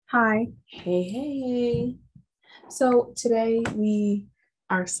Hi. Hey. So today we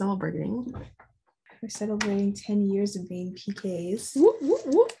Are celebrating. are celebrating 10 years of being PKs. Whoop, whoop,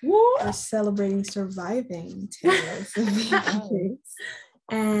 whoop, whoop. We're celebrating surviving 10 years of being PKs.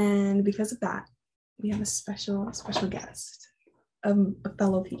 And because of that, we have a special guest, a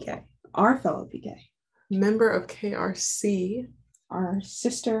fellow PK, our fellow PK, Member of KRC. our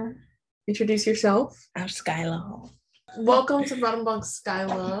sister. Introduce yourself. I'm Skylah. Welcome to Bottom Bunk,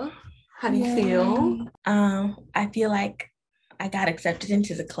 Skylah. How do you Yay. feel? I feel like I got accepted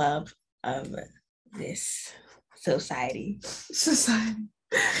into the club of this society.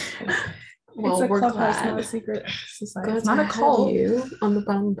 Well, It's a we're clubhouse, glad. not a secret society. Glad It's not a to cult. have you on the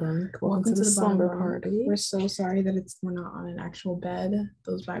Bottom Bunk. Welcome to the Bottom slumber Bunk. party. We're so sorry that we're not on an actual bed.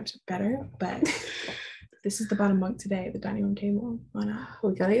 Those vibes are better, but this is the Bottom Bunk today, the dining room table. Why not?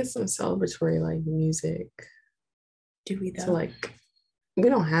 We gotta get some celebratory like music. Do we though? So like, we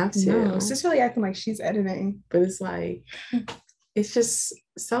don't have to. No, sis really acting like she's editing. But it's like, it's just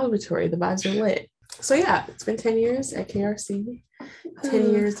celebratory. The vibes are lit. So yeah, it's been 10 years at KRC, 10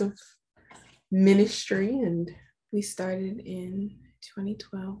 years of ministry, and we started in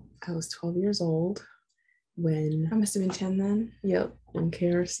 2012. I was 12 years old when I must have been 10 then. Yep, when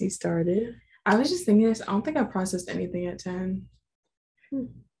KRC started. I was just thinking this, I don't think I processed anything at 10.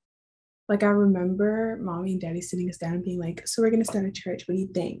 Like I remember mommy and daddy sitting us down and being like, so we're gonna start a church, what do you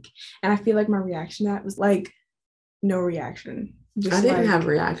think? And I feel like my reaction to that was like no reaction. Just I didn't have a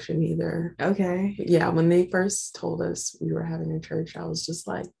reaction either. Okay. Yeah, when they first told us we were having a church, I was just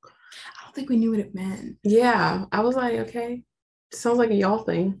like, I don't think we knew what it meant. Yeah, I was like, okay, sounds like a y'all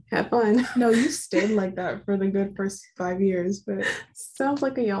thing. Have fun. No, you stayed like that for the good first 5 years, but sounds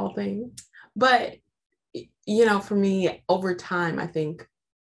like a y'all thing. But you know, for me, over time, I think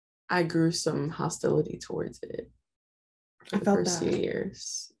I grew some hostility towards it. I felt first that. few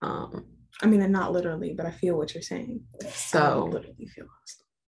years. I mean, and not literally, but I feel what you're saying. So I literally feel hostile.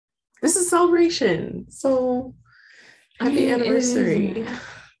 This is celebration. So happy anniversary.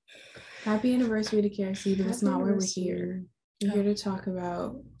 Happy anniversary to KRC, but that's not why we're here. We're here to talk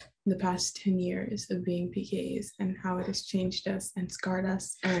about the past 10 years of being PKs and how it has changed us and scarred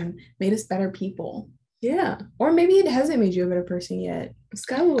us and made us better people. Yeah. Or maybe it hasn't made you a better person yet.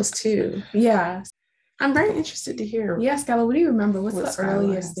 Skylah was too. Yeah. I'm very interested to hear. Yeah, Skylah, what do you remember? What's the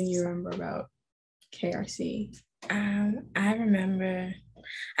earliest thing you remember about KRC? I don't remember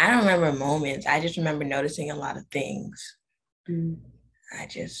moments. I just remember noticing a lot of things. Do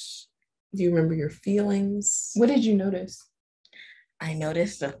you remember your feelings? What did you notice? I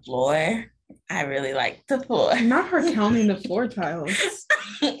noticed the floor. I really liked the floor. Not her counting the floor tiles.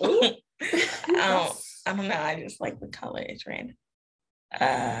 I don't know. I just like the color. It's random.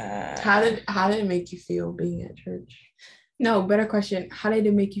 How did it make you feel being at church? No, better question. How did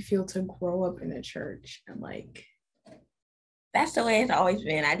it make you feel to grow up in a church and like? That's the way it's always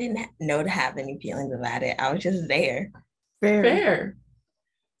been. I didn't know to have any feelings about it. I was just there. Fair.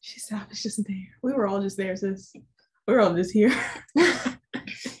 She said I was just there. We were all just there, sis. We were all just here.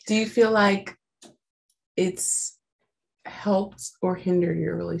 Do you feel like it's helped or hindered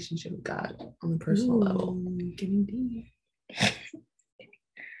your relationship with God on a personal level? Getting deep.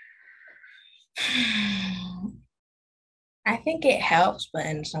 I think it helps, but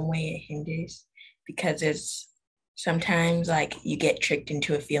in some way it hinders because it's sometimes like you get tricked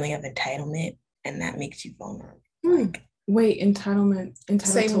into a feeling of entitlement and that makes you vulnerable. Like, wait, entitled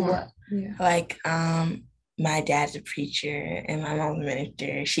to what? Yeah. Like, my dad's a preacher and my mom's a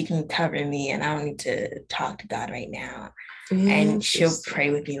minister. She can cover me and I don't need to talk to God right now. And she'll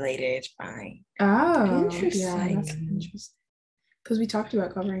pray with me later. It's fine. Oh, interesting. Yeah, that's interesting. Because we talked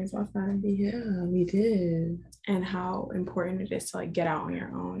about coverings last time. Yeah, we did. And how important it is to like get out on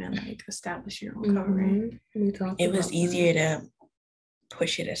your own and like establish your own covering. It was easier to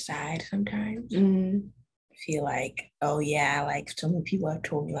push it aside sometimes. Feel like, oh yeah, like so many people have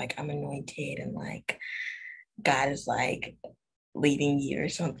told me like I'm anointed and like God is like leading you or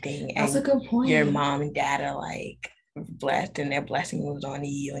something. That's a good point. Your mom and dad are like blessed and their blessing was on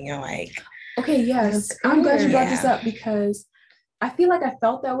you and you're like, okay, yes. I'm glad you brought this up because I feel like I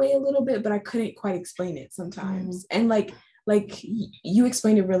felt that way a little bit, but I couldn't quite explain it sometimes. And like you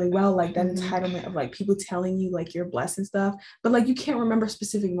explained it really well, like that entitlement of like people telling you like you're blessed and stuff, but like you can't remember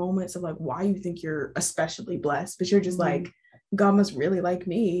specific moments of like why you think you're especially blessed, but you're just like, God must really like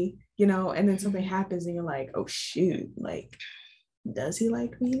me, you know, and then something happens and you're like, oh shoot, like does he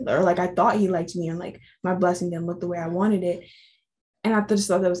like me? Or like I thought he liked me and like my blessing didn't look the way I wanted it. And I just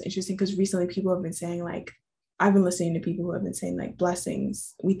thought that was interesting because recently people have been saying like, I've been listening to people who have been saying like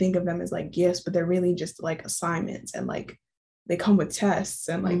blessings, we think of them as like gifts, but they're really just like assignments and like they come with tests,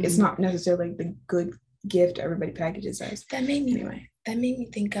 and like it's not necessarily like the good gift everybody packages as. That made me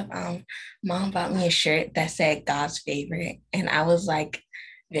think of mom bought me a shirt that said God's favorite, and I was like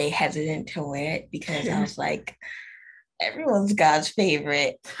very hesitant to wear it because I was like, everyone's God's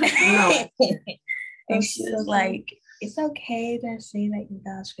favorite. No. And she was like, it's okay to say that you're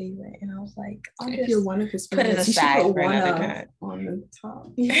God's favorite. And I was like, if you're one of his put it aside for another time. On the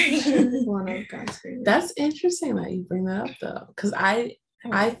top. One of God's favorite. That's interesting that you bring that up though, because I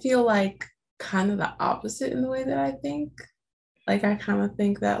feel like kind of the opposite in the way that I think. Like I kind of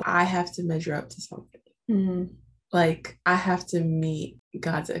think that I have to measure up to something. Mm-hmm. Like I have to meet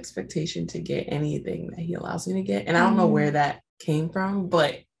God's expectation to get anything that he allows me to get. And I don't know where that came from,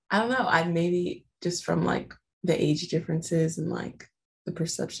 but I don't know. I maybe just from like the age differences and like the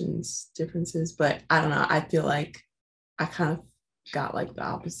perceptions differences, but I don't know. I feel like I kind of got like the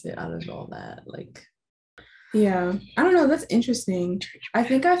opposite out of all that. Like, yeah, I don't know. That's interesting. I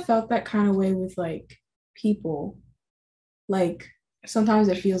think I felt that kind of way with like people. Like sometimes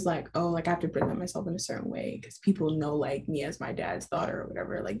it feels like, oh, like I have to present myself in a certain way because people know like me as my dad's daughter or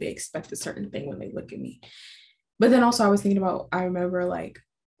whatever. Like they expect a certain thing when they look at me. But then also I was thinking about, I remember like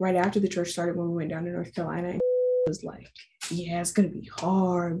right after the church started when we went down to North Carolina, and it was like, yeah, it's going to be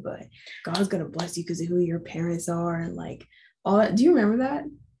hard, but God's going to bless you because of who your parents are and like all that. Do you remember that?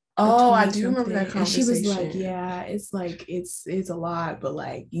 Oh, I do remember that conversation. And she was like, yeah, it's like, it's a lot, but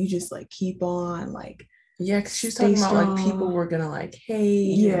like, you just like keep on like, yeah, because she was talking about like people were gonna like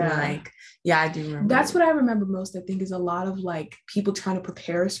hate. Yeah, and, like I do remember. That's what I remember most. I think is a lot of like people trying to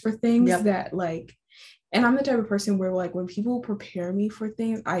prepare us for things that like. And I'm the type of person where like when people prepare me for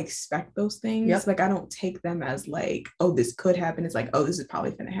things, I expect those things. Yep. Like I don't take them as like, oh, this could happen. It's like, oh, this is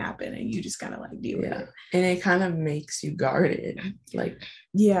probably going to happen, and you just kind of like deal with it. And it kind of makes you guarded. Like,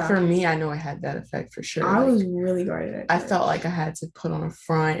 yeah. For me, I know I had that effect for sure. I was really guarded. I felt like I had to put on a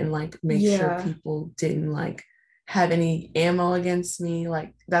front and like make sure people didn't like have any ammo against me.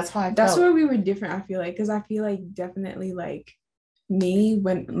 Like that's how I felt. That's where we were different. I feel like because I feel like definitely like me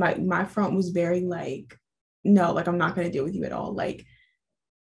when my front was very like. No, like I'm not going to deal with you at all. Like,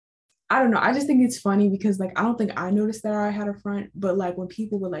 I don't know. I just think it's funny because like, I don't think I noticed that I had a front, but like when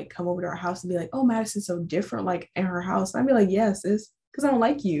people would like come over to our house and be like, oh, Madison's so different, like in her house. I'd be like, yes, it's because I don't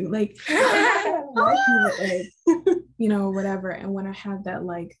like you. Like, I don't like you, but, like, you know, whatever. And when I had that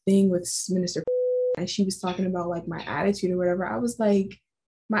like thing with Minister and she was talking about like my attitude or whatever, I was like,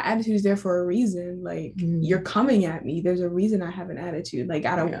 my attitude is there for a reason. Like you're coming at me. There's a reason I have an attitude. Like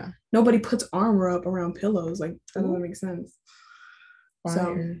I don't, nobody puts armor up around pillows. Like that doesn't make sense. Fire. So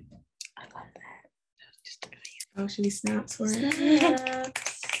I love that. Should we snap for it?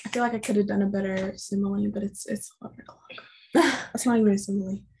 I feel like I could have done a better simile, but it's 11 o'clock. That's not even a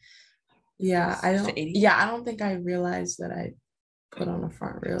simile. Yeah, I don't think I realized that I put on a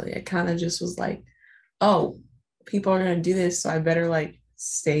front really. It kind of just was like, oh, people are gonna do this, so I better like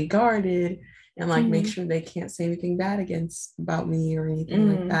stay guarded and like make sure they can't say anything bad about me or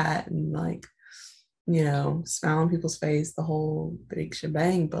anything like that, and like, you know, smile on people's face, the whole big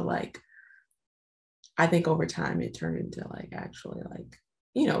shebang. But like I think over time it turned into like actually like,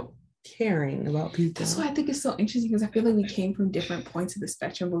 you know, caring about people. That's why I think it's so interesting because I feel like we came from different points of the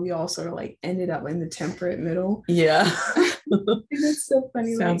spectrum, but we all sort of like ended up in the temperate middle. Yeah. It's so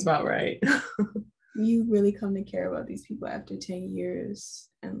funny. Sounds about right. You really come to care about these people after 10 years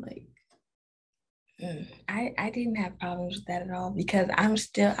and like I didn't have problems with that at all because I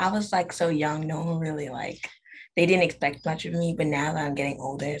was like so young, no one really like they didn't expect much of me, but now that I'm getting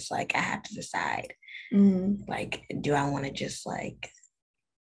older, it's like I have to decide like, do I want to just like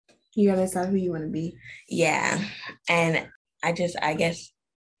you gotta decide who you want to be. Yeah. And I guess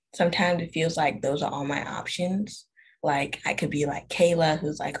sometimes it feels like those are all my options. Like I could be like Skylah,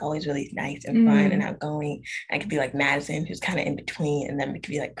 who's like always really nice and fun and outgoing. I could be like Madison, who's kind of in between, and then we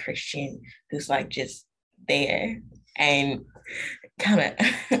could be like Christian, who's like just there and kind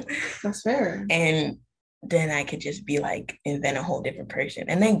of. That's fair. And then I could just be like invent a whole different person.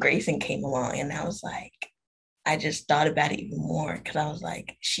 And then Grayson came along, and I was like, I just thought about it even more because I was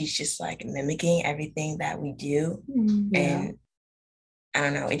like, she's just like mimicking everything that we do, and I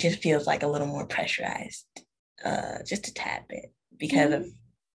don't know, it just feels like a little more pressurized. Just a tad bit because of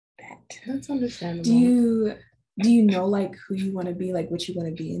that. That's understandable. Do you know like who you want to be, like what you want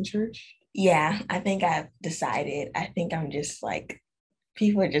to be in church? Yeah, I think I've decided. I think I'm just like,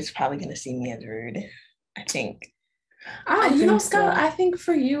 people are just probably gonna see me as rude. I think. You know, Skylah, I think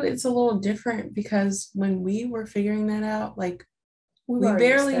for you it's a little different because when we were figuring that out, like we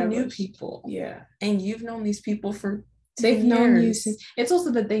barely knew people. Yeah. And you've known these people for They've known you since. It's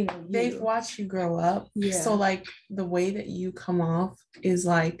also that they know you. They've watched you grow up. Yeah. So like the way that you come off is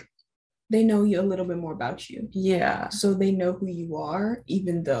like they know you a little bit more about you. Yeah. So they know who you are,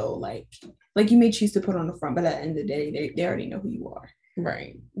 even though like you may choose to put on the front, but at the end of the day, they already know who you are.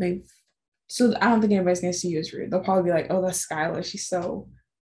 Right. So I don't think anybody's gonna see you as rude. They'll probably be like, "Oh, that's Skylah. She's so,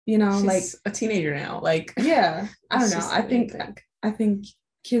 she's like a teenager now." Like, yeah, I don't know. I think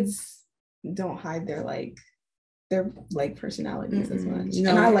kids don't hide their personalities as much.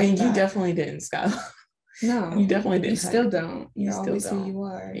 No, and I like that. You definitely didn't, Skylah. No, you definitely didn't. You still don't. You're always who you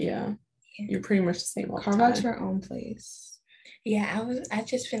are. Yeah, you're pretty much the same. Carve out your own place. Yeah, I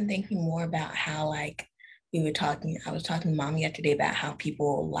just been thinking more about how like. I was talking to Mom yesterday about how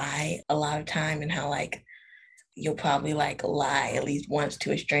people lie a lot of time and how like you'll probably like lie at least once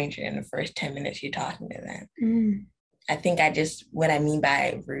to a stranger in the first 10 minutes you're talking to them. I think what I mean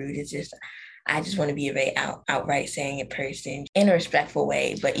by rude is just I just want to be a very outright saying it person in a respectful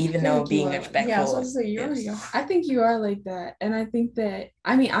way, but even though being respectful. Yeah, I was supposed to say you are. I think you are like that. And I think that,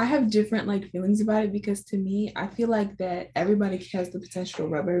 I have different like feelings about it because to me, I feel like that everybody has the potential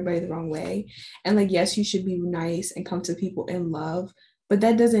to rub everybody the wrong way. And like, yes, you should be nice and come to people in love, but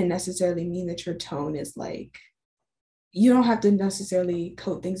that doesn't necessarily mean that your tone is like, you don't have to necessarily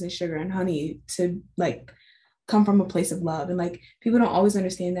coat things in sugar and honey to like come from a place of love. And like people don't always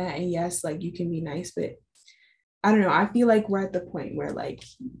understand that. And yes, like you can be nice, but I don't know. I feel like we're at the point where like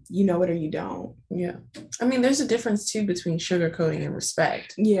you know it or you don't. Yeah. I mean, there's a difference too between sugarcoating and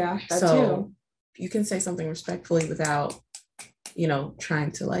respect. Yeah, that too. You can say something respectfully without,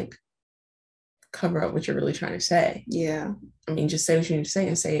 trying to like cover up what you're really trying to say. Yeah. I mean, just say what you need to say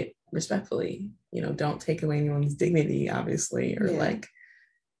and say it respectfully. Don't take away anyone's dignity, obviously, or like.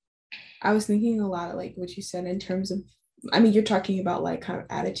 I was thinking a lot of like what you said in terms of, you're talking about like kind of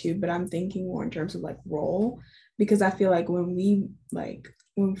attitude, but I'm thinking more in terms of like role, because I feel like when we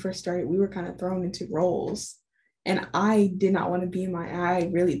first started, we were kind of thrown into roles and I did not want to be I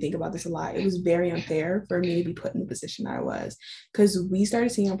really think about this a lot. It was very unfair for me to be put in the position I was, because we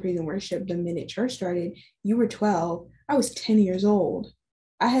started singing on praise and worship the minute church started. You were 12, I was 10 years old.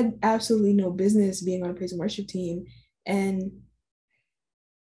 I had absolutely no business being on a praise and worship team. And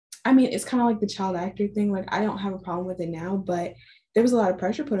it's kind of like the child actor thing. Like, I don't have a problem with it now, but there was a lot of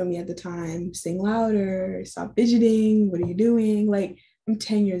pressure put on me at the time. Sing louder, stop fidgeting. What are you doing? Like, I'm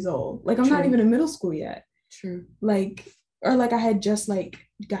 10 years old. Like, I'm not even in middle school yet. True. Like, or like I had just like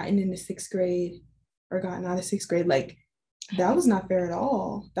gotten into 6th grade or gotten out of 6th grade. Like, that was not fair at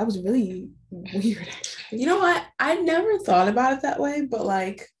all. That was really weird, actually. You know what? I never thought about it that way, but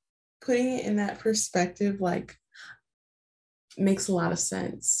like putting it in that perspective, like, makes a lot of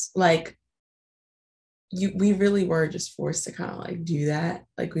sense. Like we really were just forced to kind of like do that.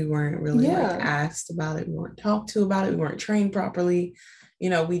 Like we weren't really like asked about it. We weren't talked to about it. We weren't trained properly.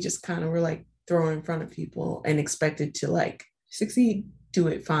 We just kind of were like thrown in front of people and expected to like succeed, do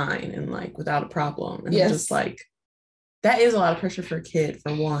it fine and like without a problem. And I'm just like, that is a lot of pressure for a kid,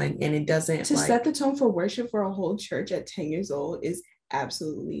 for one. And it doesn't to set the tone for worship for a whole church at 10 years old is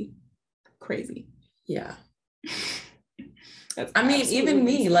absolutely crazy. Yeah. Even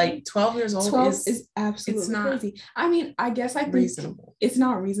me, like 12 years old 12 is absolutely crazy. I guess I think reasonable. It's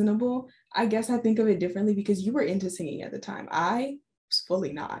not reasonable. I guess I think of it differently because you were into singing at the time. I was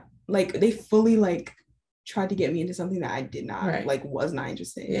fully not. Like, they fully like tried to get me into something that I did not, like, was not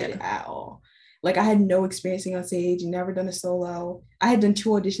interested in at all. Like, I had no experience on stage, never done a solo. I had done 2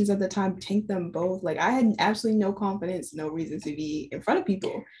 auditions at the time, tanked them both. Like, I had absolutely no confidence, no reason to be in front of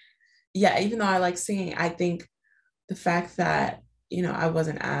people. Yeah, even though I like singing, I think the fact that, I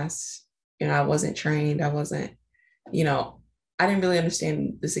wasn't asked, I wasn't trained, I wasn't, I didn't really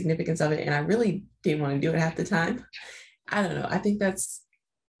understand the significance of it. And I really didn't want to do it half the time. I don't know. I think that's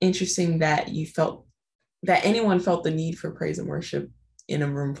interesting that anyone felt the need for praise and worship in a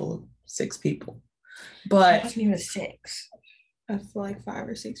room full of 6 people. But it wasn't even 6. I feel like 5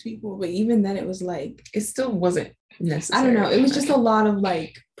 or 6 people. But even then it was like, it still wasn't necessary. I don't know. It was just a lot of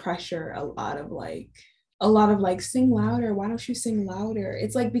like pressure, a lot of like sing louder. Why don't you sing louder?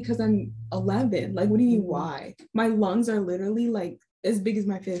 It's like, because I'm 11. Like, what do you mean why? My lungs are literally like as big as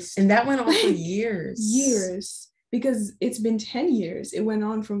my fist. And that went on for years. Because it's been 10 years. It went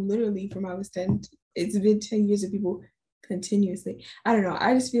on from I was 10. It's been 10 years of people continuously. I don't know.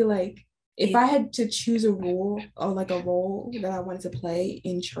 I just feel like if I had to choose a role or like a role that I wanted to play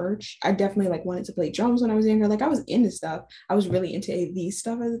in church, I definitely like wanted to play drums when I was younger. Like, I was into stuff. I was really into AV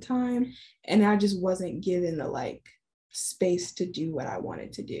stuff at the time. And I just wasn't given the like space to do what I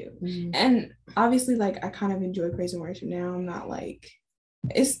wanted to do. Mm-hmm. And obviously, like, I kind of enjoy praise and worship now. I'm not like,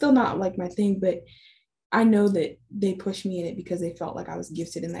 it's still not like my thing, but I know that they pushed me in it because they felt like I was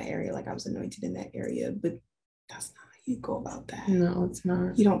gifted in that area, like I was anointed in that area, but that's not how you go about that. No, it's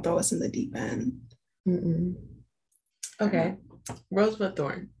not. You don't throw us in the deep end. Mm-mm. Okay. Rosebud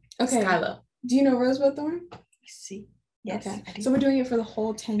Thorn. Okay. Skylah. Do you know Rosebud Thorn? See. Yes. Okay. So we're doing it for the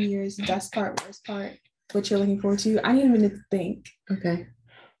whole 10 years, best part, worst part, what you're looking forward to. I need a minute to think. Okay.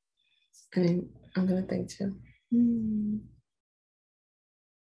 I'm gonna think too.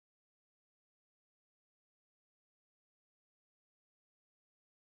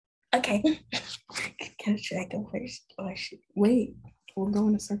 Okay. Should I go first? Or should... Wait, we'll go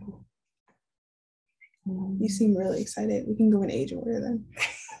in a circle. You seem really excited. We can go in age order then.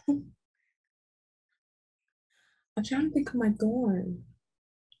 I'm trying to think of my thorn.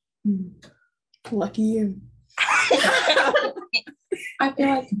 Lucky you. I feel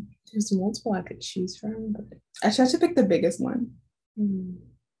like there's multiple I could choose from, but I tried to pick the biggest one.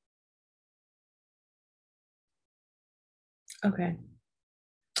 Okay.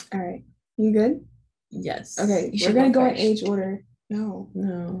 All right. You good? Yes. Okay. We're going to go in age order. No.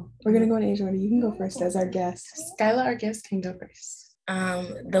 We're going to go in age order. You can go first as our guest. Skylah, our guest, can go first.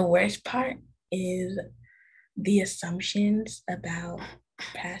 The worst part is the assumptions about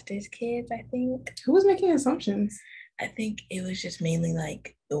pastors' kids, I think. Who was making assumptions? I think it was just mainly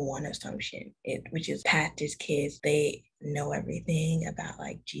like the one assumption, which is pastors' kids. They know everything about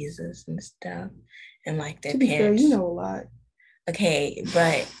like Jesus and stuff, and like their parents. Fair, you know a lot. Okay,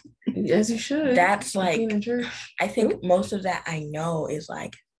 but as you should. That's like I think most of that I know is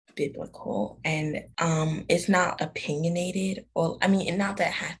like biblical, and it's not opinionated, or I mean, not that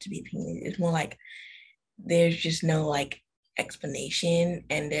it has to be opinionated. It's more like there's just no like explanation,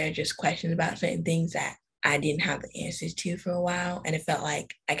 and there are just questions about certain things that I didn't have the answers to for a while, and it felt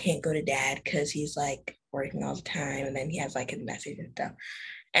like I can't go to dad because he's like working all the time, and then he has like his message and stuff,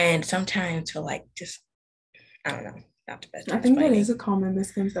 and sometimes he'll like just, I don't know, not the best. I think that is a common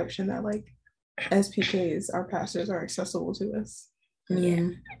misconception that like SPKs, our pastors, are accessible to us. Yeah.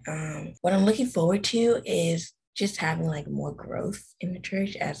 What I'm looking forward to is just having like more growth in the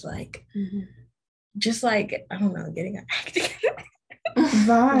church as like just like, I don't know, getting an act together.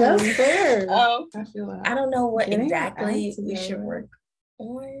 That's fair. I feel that. I don't know what exactly we should work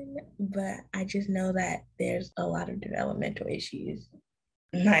on, but I just know that there's a lot of developmental issues.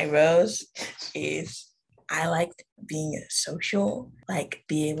 My rose is I liked being social, like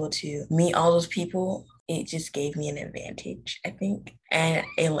be able to meet all those people. It just gave me an advantage, I think. And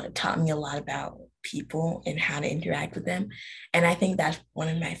it taught me a lot about people and how to interact with them. And I think that's one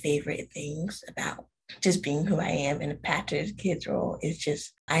of my favorite things about just being who I am in a pastor's kids role is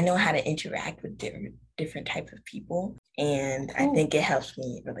just, I know how to interact with different types of people. And I think it helps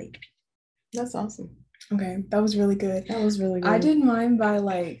me relate to people. That's awesome. Okay, that was really good. That was really good. I did mine by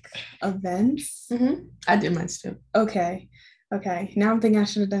like events. I did mine too. Okay. Now I'm thinking I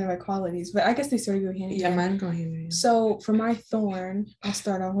should have done it by qualities, but I guess they sort of go hand in hand. Yeah, mine go hand in hand. So for my thorn, I'll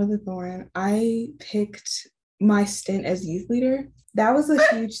start off with a thorn. I picked my stint as youth leader. That was a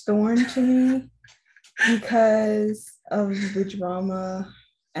huge thorn to me because of the drama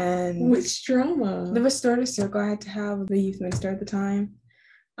and which drama? The restorative circle I had to have with the youth minister at the time.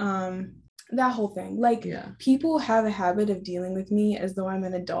 That whole thing, like people have a habit of dealing with me as though I'm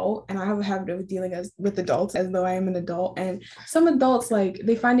an adult, and I have a habit of dealing with adults as though I am an adult. And some adults, like,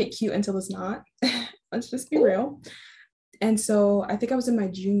 they find it cute until it's not. Let's just be real. And so I think I was in my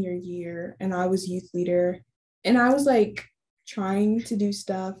junior year and I was youth leader, and I was like trying to do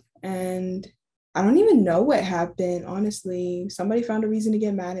stuff, and I don't even know what happened, honestly. Somebody found a reason to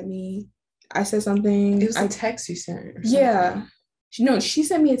get mad at me. I said something. It was a text you sent or something. Yeah. No, she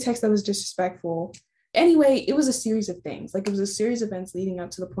sent me a text that was disrespectful. Anyway, it was a series of things. Like, it was a series of events leading up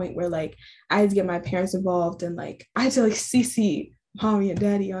to the point where, like, I had to get my parents involved, and, like, I had to, like, CC mommy and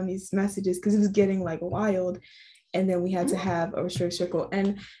daddy on these messages because it was getting, like, wild. And then we had to have a restricted circle.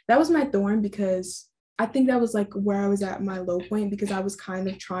 And that was my thorn because I think that was, like, where I was at my low point, because I was kind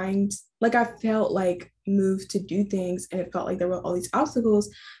of trying to, like, I felt, like, moved to do things, and it felt like there were all these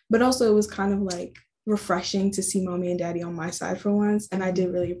obstacles. But also it was kind of, like, refreshing to see mommy and daddy on my side for once, and I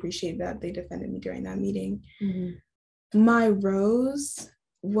did really appreciate that they defended me during that meeting. My rose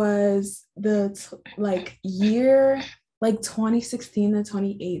was the year, like 2016 to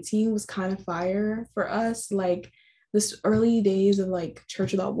 2018 was kind of fire for us, like this early days of like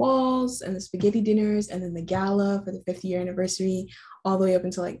Church Without Walls and the spaghetti dinners, and then the gala for the 50th year anniversary, all the way up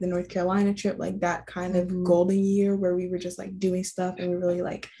until like the North Carolina trip, like that kind of golden year where we were just like doing stuff and we were really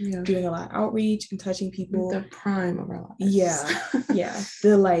like doing a lot of outreach and touching people. The prime of our lives. Yeah.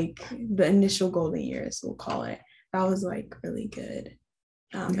 The initial golden years, we'll call it. That was like really good.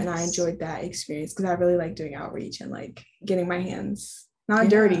 And I enjoyed that experience because I really like doing outreach and like getting my hands not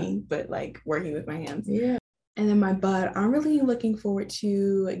dirty, but like working with my hands. Yeah. And then my butt, I'm really looking forward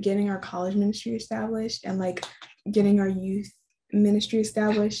to getting our college ministry established and like getting our youth ministry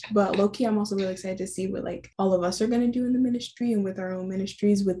established. But low-key, I'm also really excited to see what like all of us are going to do in the ministry and with our own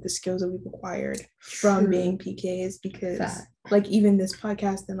ministries with the skills that we've acquired from being PKs, because like even this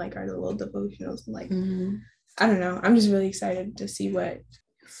podcast and like our little devotionals and like I don't know, I'm just really excited to see what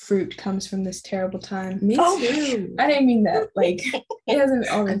fruit comes from this terrible time. Me too. I didn't mean that. Like it hasn't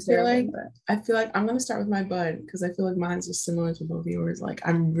always terrible. I feel like I'm gonna start with my bud because I feel like mine's just similar to both yours. Like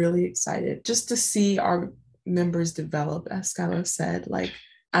I'm really excited just to see our members develop, as Skylah said. Like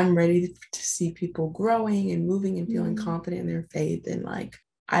I'm ready to see people growing and moving and feeling confident in their faith. And like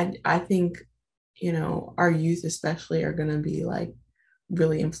I think, you know, our youth especially are gonna be like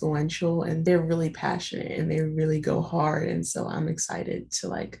really influential, and they're really passionate and they really go hard. And so I'm excited to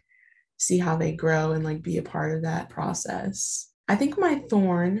like see how they grow and like be a part of that process. I think my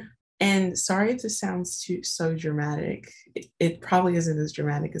thorn, and sorry if this sounds so dramatic, it probably isn't as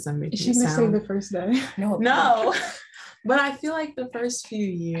dramatic as I'm making it sound. She say the first day. No. But I feel like the first few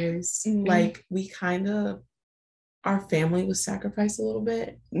years, like we kind of, our family was sacrificed a little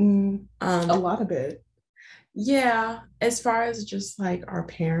bit. A lot of it. Yeah, as far as just like our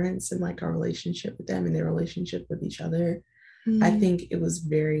parents and like our relationship with them and their relationship with each other, I think it was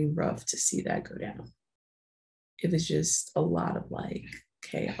very rough to see that go down. It was just a lot of like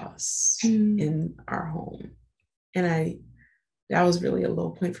chaos in our home. And that was really a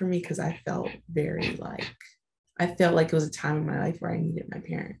low point for me because I felt like it was a time in my life where I needed my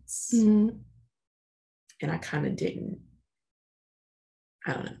parents. And I kind of didn't.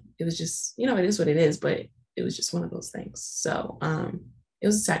 I don't know. It was just, you know, it is what it is, but it was just one of those things. So it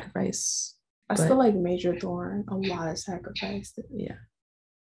was a sacrifice. I still like major thorn, a lot of sacrifice. Yeah.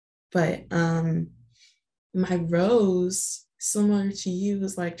 But my rose, similar to you,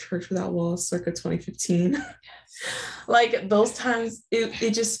 was like Church Without Walls circa 2015. Yes. Like those times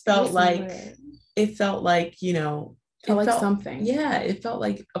it just felt like it felt like, you know, it felt like something. Yeah, it felt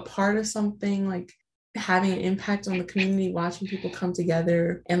like a part of something, like having an impact on the community, watching people come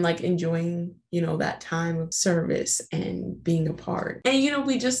together and like enjoying, you know, that time of service and being a part. And, you know,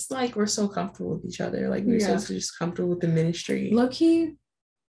 we just like, we're so comfortable with each other. Like we're so just comfortable with the ministry. Low-key,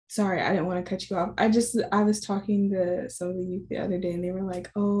 sorry, I didn't want to cut you off. I was talking to some of the youth the other day and they were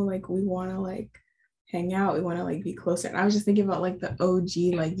like, oh, like we want to like hang out. We want to like be closer. And I was just thinking about like the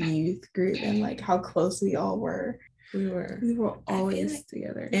OG like youth group and like how close we all were. We were always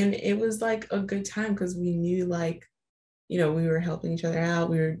together. And it was like a good time because we knew like, you know, we were helping each other out.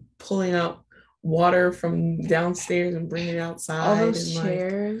 We were pulling up water from downstairs and bringing it outside. All those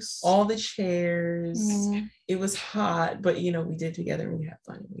chairs. Like, all the chairs. It was hot, but, you know, we did together and we had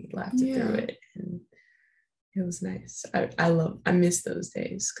fun. We laughed through it. And it was nice. I miss those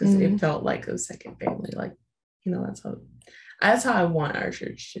days because it felt like a second family. Like, you know, that's how I want our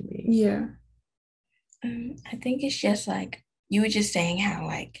church to be. Yeah. I think it's just like you were just saying how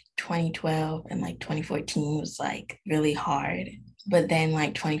like 2012 and like 2014 was like really hard, but then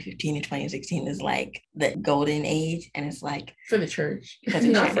like 2015 and 2016 is like the golden age, and it's like for the church,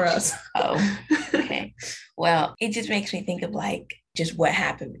 not for us. Oh, okay. Well, it just makes me think of like just what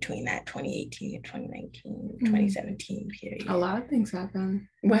happened between that 2018 and 2019, 2017 period. A lot of things happened.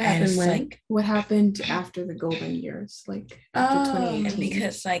 What happened when? Like, what happened after the golden years? Like after 2018?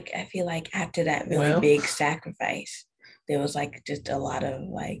 Because like I feel like after that really big sacrifice, there was like just a lot of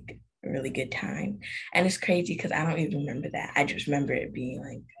like really good time. And it's crazy because I don't even remember that. I just remember it being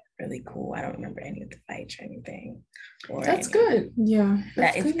like really cool. I don't remember any of the fights or anything. That's good. Yeah.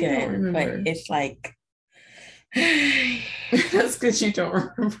 That is good. But it's like that's good you don't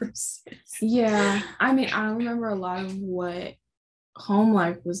remember. Yeah, I mean, I don't remember a lot of what home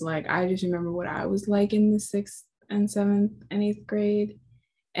life was like. I just remember what I was like in the 6th and 7th and 8th grade.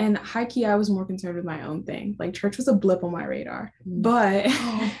 And high key, I was more concerned with my own thing. Like church was a blip on my radar. But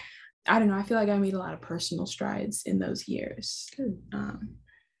I don't know. I feel like I made a lot of personal strides in those years.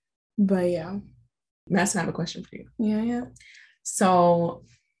 But yeah. Mass, I have a question for you. Yeah. So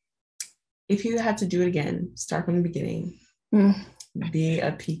if you had to do it again, start from the beginning, be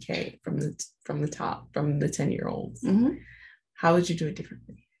a PK from the top, from the 10-year-olds, how would you do it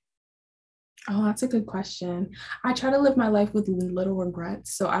differently? Oh, that's a good question. I try to live my life with little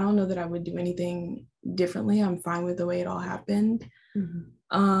regrets, so I don't know that I would do anything differently. I'm fine with the way it all happened.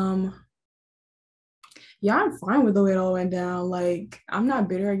 Yeah, I'm fine with the way it all went down. Like, I'm not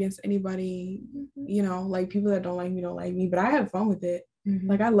bitter against anybody, you know, like people that don't like me, but I have fun with it.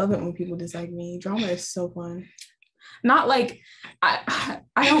 Like, I love it when people dislike me. Drama is so fun. Not like I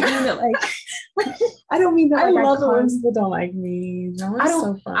don't mean that like I don't mean that I like love it when people don't like me. No, it's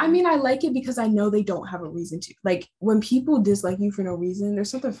so fun. I mean I like it because I know they don't have a reason to. Like when people dislike you for no reason, there's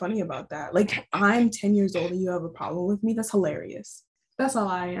something funny about that. Like I'm 10 years old and you have a problem with me. That's hilarious. That's all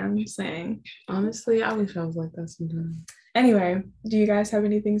I am saying. Honestly, I wish I was like that sometimes. Anyway, do you guys have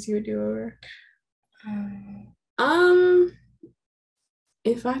any things you would do over?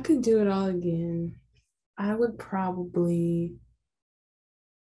 If I could do it all again, I would probably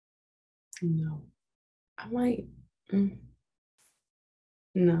no. I might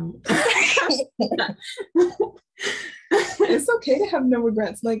no. It's okay to have no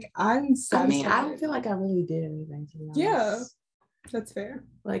regrets. Like I'm satisfied. I mean, I don't feel like I really did anything to be honest. Yeah, that's fair.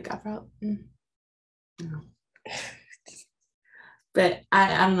 Like I probably no. But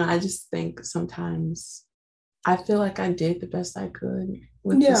I don't know. I just think sometimes I feel like I did the best I could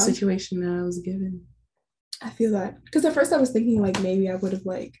with the situation that I was given. I feel that. Because at first I was thinking like maybe I would have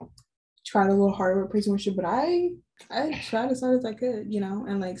like tried a little harder with pre-tuition, but I tried as hard as I could, you know,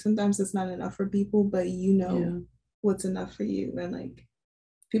 and like sometimes it's not enough for people, but you know what's enough for you. And like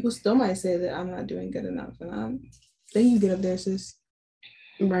people still might say that I'm not doing good enough. And then you get up there, sis.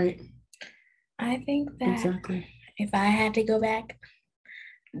 Right. I think that if I had to go back,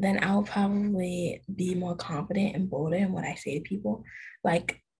 then I'll probably be more confident and bolder in what I say to people.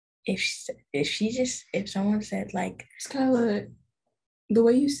 Like if someone said like, Skylah, the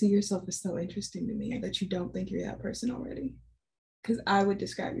way you see yourself is so interesting to me that you don't think you're that person already. Because I would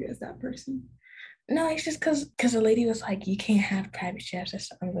describe you as that person. No, it's just because the lady was like, you can't have private chefs.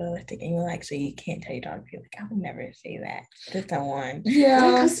 That's unrealistic. And you're like, so you can't tell your dog. You're like, I would never say that to someone.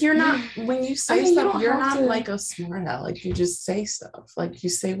 Yeah. Because you're not, when you say stuff, you're not like a smart aleck. You just say stuff. Like you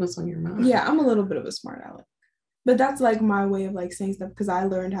say what's on your mind. Yeah, I'm a little bit of a smart aleck. But that's like my way of like saying stuff because I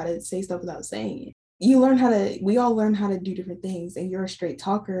learned how to say stuff without saying it. We all learn how to do different things. And you're a straight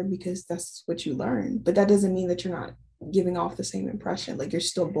talker because that's what you learn. But that doesn't mean that you're not giving off the same impression. Like you're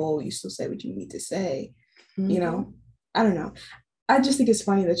still bold, you still say what you need to say. You know, I don't know. I just think it's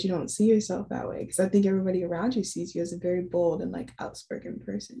funny that you don't see yourself that way because I think everybody around you sees you as a very bold and like outspoken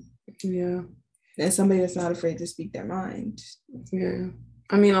person. Yeah. And somebody that's not afraid to speak their mind. Yeah.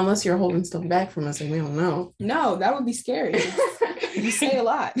 I mean, unless you're holding stuff back from us and we don't know. No, that would be scary. You say a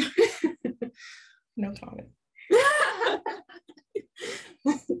lot. No comment.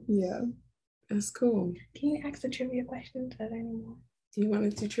 Yeah. That's cool. Can you ask the trivia questions anymore? Do you want to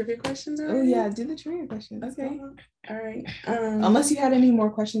do trivia questions? Oh yeah, do the trivia questions. Okay. All right. Unless you had any more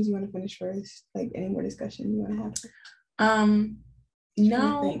questions you want to finish first, like any more discussion you want to have.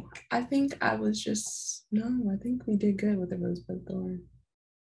 No, I think we did good with the rosebud thorn.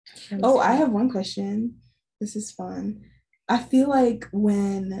 Oh, I have one question. This is fun. I feel like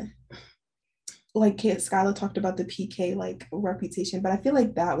when like Skylah talked about the PK like reputation, but I feel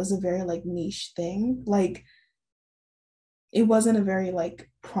like that was a very like niche thing. Like it wasn't a very like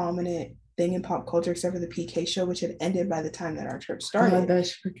prominent thing in pop culture except for the PK show, which had ended by the time that our church started. Oh,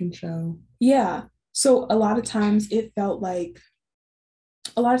 that freaking show. Yeah. So a lot of times I felt like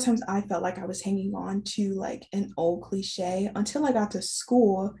I was hanging on to like an old cliche until I got to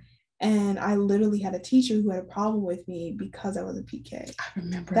school. And I literally had a teacher who had a problem with me because I was a PK. I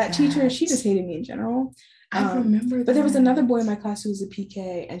remember that teacher. She just hated me in general. I remember that. But there was another boy in my class who was a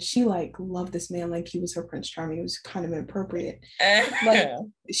PK, and she like loved this man like he was her Prince Charming. It was kind of inappropriate. Like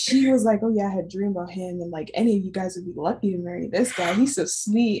she was like, "Oh yeah, I had dreamed about him, and like any of you guys would be lucky to marry this guy. He's so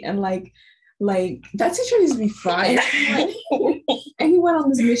sweet." And like that teacher needs to be fired. And he went on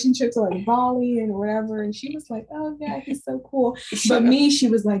this mission trip to like Bali and whatever. And she was like, "Oh yeah, he's so cool." But me, she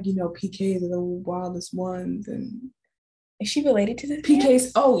was like, you know, PKs are the wildest ones. And is she related to the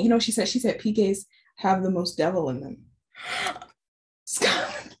PKs? Oh, you know, she said PKs have the most devil in them.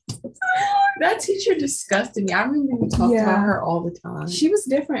 That teacher disgusted me. I remember we talked about her all the time. She was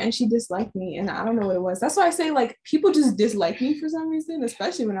different and she disliked me, and I don't know what it was. That's why I say like people just dislike me for some reason,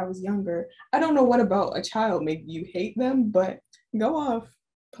 especially when I was younger. I don't know what about a child made you hate them, but go off.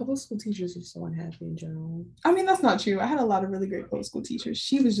 Public school teachers are so unhappy in general. I mean, that's not true. I had a lot of really great public school teachers.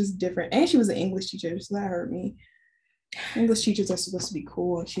 She was just different, and she was an English teacher, so that hurt me. English teachers are supposed to be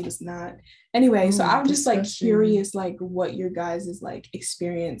cool, and she was not. Anyway, so I'm just like curious, like what your guys' is like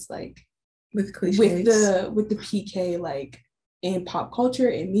experience like with cliches with the PK like in pop culture,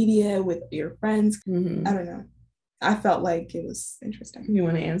 in media, with your friends. I don't know. I felt like it was interesting. You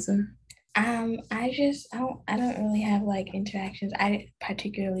want to answer? I don't really have like interactions. I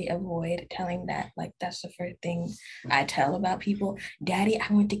particularly avoid telling that. Like that's the first thing I tell about people. Daddy,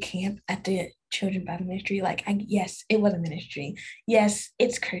 I went to camp at the Children's Bible Ministry. Like, yes, it was a ministry. Yes,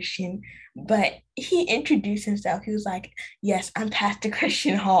 it's Christian, but he introduced himself. He was like, "Yes, I'm Pastor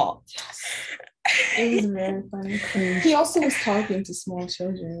Christian Hall." Yes. It was very funny. He also was talking to small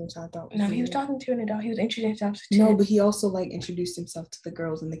children, which I thought was no, weird. He was talking to an adult. He was introducing himself to no, but he also like introduced himself to the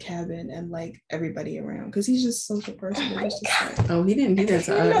girls in the cabin and like everybody around because he's just a social person. He didn't do that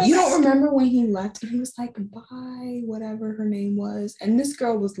to us. You don't remember when he left and he was like, "Bye," whatever her name was, and this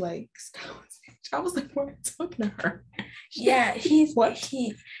girl was like, I was like, "What are you talking to her?" Yeah, he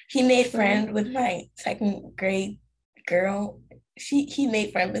made friends with my second grade girl. He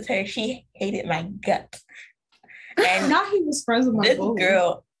made friends with her. She hated my guts. And now he was friends with my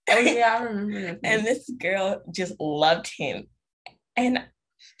girl. Oh yeah, I remember that. And this girl just loved him. And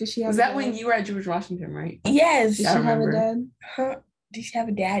did she have was that when you were at George Washington, right? Yes. Did she have a dad? Did she have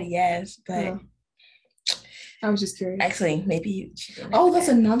a dad? Yes, but I was just curious. Actually, maybe. That's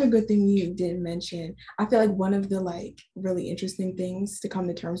another good thing we didn't mention. I feel like one of the like really interesting things to come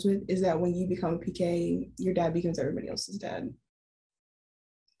to terms with is that when you become a PK, your dad becomes everybody else's dad.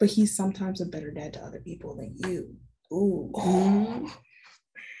 But he's sometimes a better dad to other people than you. Ooh. Mm-hmm.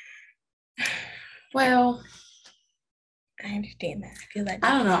 Well, I understand that. I feel like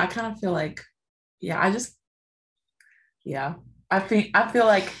I don't know. I kind of feel like, I feel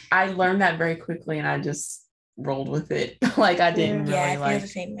like I learned that very quickly and I just rolled with it. Like I didn't really I feel the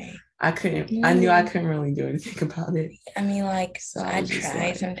same way. I knew I couldn't really do anything about it. I mean, like, so I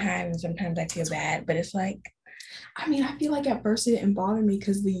try sometimes I feel bad, but it's like, I mean, I feel like at first it didn't bother me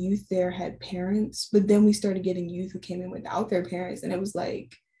because the youth there had parents, but then we started getting youth who came in without their parents, and it was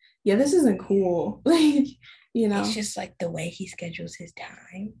like, yeah, this isn't cool. Like, you know, it's just like the way he schedules his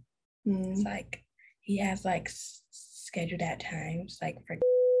time. It's like he has like scheduled at times, like for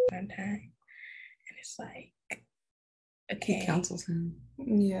one time, and it's like, okay, he counsels him.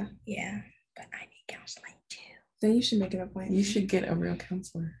 Yeah, but I need counseling too. Then you should make an appointment. You should get a real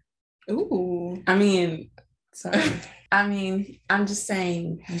counselor. Ooh, I mean. Sorry. I mean, I'm just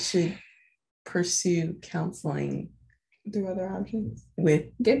saying you should pursue counseling through other options.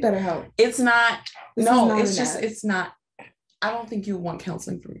 Get better help. It's not. It's not. I don't think you want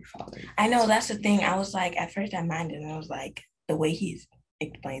counseling from your father. I know that's the thing. I was like, at first I minded, and I was like, the way he's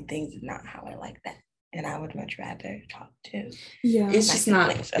explained things is not how I like that, and I would much rather talk to. Yeah, it's just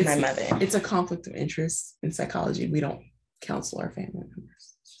not. My mother. It's a conflict of interest in psychology. We don't counsel our family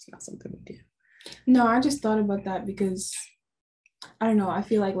members. It's just not something we do. No, I just thought about that because I don't know. I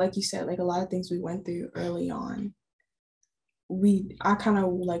feel like you said, like a lot of things we went through early on. I kind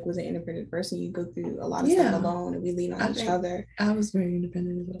of like was an independent person. You go through a lot of stuff alone, and we lean on each other. I was very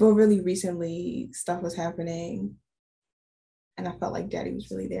independent as well. But really recently, stuff was happening, and I felt like Daddy was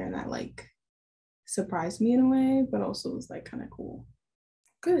really there, and that like surprised me in a way, but also was like kind of cool.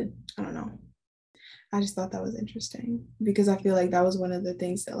 Good. I don't know. I just thought that was interesting because I feel like that was one of the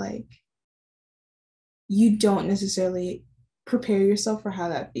things that like you don't necessarily prepare yourself for how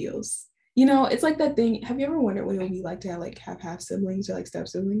that feels. You know, it's like that thing. Have you ever wondered what it would be like to have half siblings or like step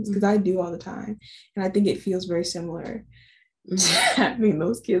siblings? Because I do all the time. And I think it feels very similar to having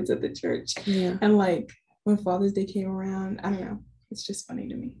those kids at the church. Yeah. And like when Father's Day came around, I don't know. It's just funny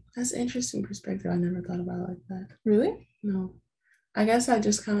to me. That's an interesting perspective. I never thought about it like that. Really? No. I guess I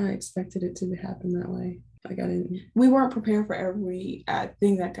just kind of expected it to happen that way. Like I didn't. We weren't prepared for every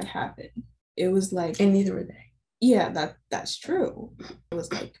thing that could happen. It was like, and neither were they. Yeah, that's true. It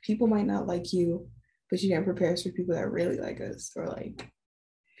was like people might not like you, but you didn't prepare us for people that really like us, or like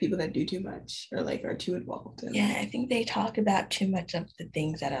people that do too much, or like are too involved. Yeah, I think they talk about too much of the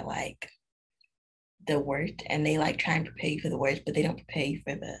things that are like the worst, and they like try and prepare you for the worst, but they don't prepare you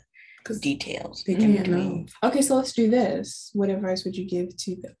for the details. They can't know. Okay, so let's do this. What advice would you give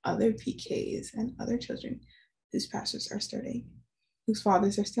to the other PKs and other children whose pastors are starting? Whose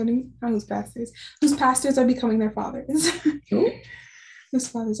fathers are studying, not whose pastors are becoming their fathers. Whose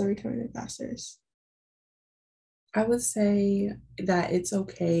fathers are becoming their pastors. I would say that it's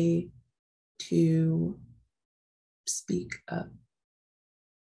okay to speak up.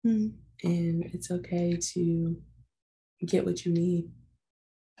 And it's okay to get what you need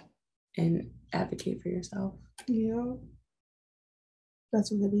and advocate for yourself. Yeah.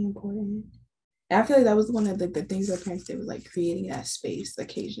 That's really important. I feel like that was one of the good things our parents did, was like creating that space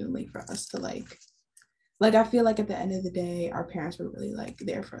occasionally for us to like I feel like at the end of the day, our parents were really like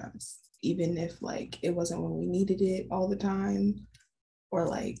there for us, even if like it wasn't when we needed it all the time or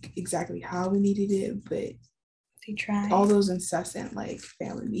like exactly how we needed it, but They tried. All those incessant like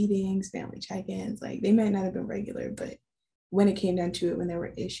family meetings, family check-ins, like they might not have been regular, but when it came down to it, when there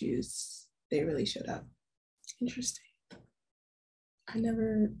were issues, they really showed up. Interesting. I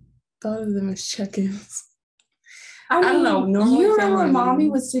never thought of them as check-ins. I don't know. Normally, you remember mommy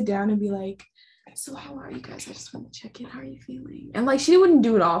would sit down and be like, so how are you guys? I just want to check in. How are you feeling? And like she wouldn't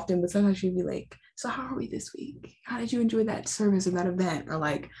do it often, but sometimes she'd be like, so how are we this week? How did you enjoy that service or that event? Or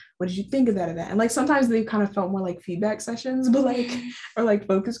like, what did you think of that event? And like sometimes they kind of felt more like feedback sessions, but like, or like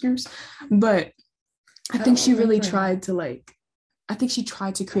focus groups. But I think she really tried to like, I think she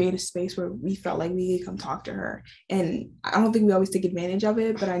tried to create a space where we felt like we could come talk to her. And I don't think we always take advantage of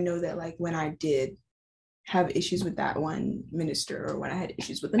it, but I know that like when I did have issues with that one minister, or when I had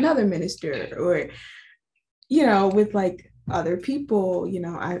issues with another minister, or, you know, with like other people, you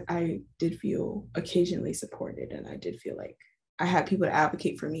know, I did feel occasionally supported, and I did feel like I had people to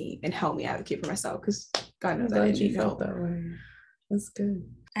advocate for me and help me advocate for myself, because God knows I didn't felt that way. That's good.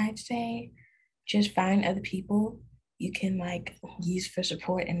 I'd say just find other people you can like use for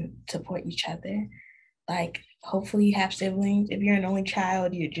support and support each other. Like, hopefully you have siblings. If you're an only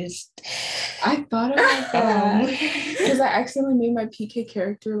child, you're just... I thought about that because I accidentally made my PK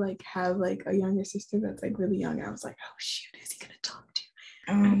character like have like a younger sister that's like really young. I was like, oh shoot, is he gonna talk to?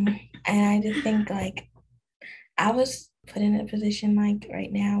 And I just think like I was put in a position like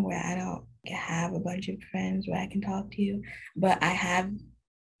right now where I don't have a bunch of friends where I can talk to, but I have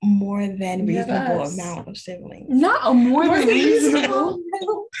more than reasonable amount of siblings. Not a more than reasonable.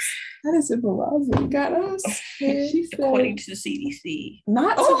 That is super lousy. Got us. She said, according to the CDC.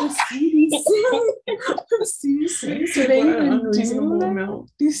 Not to the CDC. CDC. So they even do that?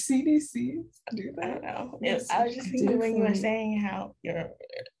 Do CDC do that? I don't know. I was just thinking when you were saying how you're...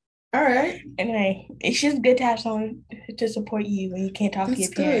 All right. Anyway, it's just good to have someone to support you when you can't talk to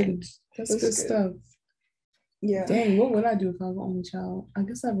your parents. That's good stuff. Yeah. Dang, what would I do if I was the only child? I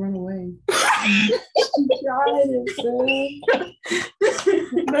guess I'd run away.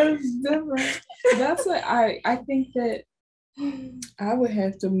 That's different. That's what I think that I would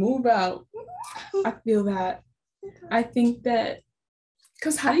have to move out. I feel that. I think that,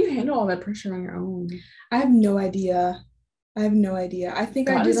 because how do you handle all that pressure on your own? I have no idea. I think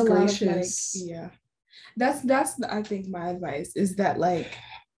God, I did a lot of like, yeah. That's I think my advice is that like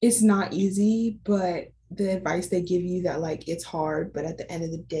it's not easy, but the advice they give you that like it's hard, but at the end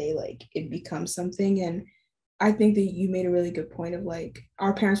of the day, like it becomes something. And I think that you made a really good point of like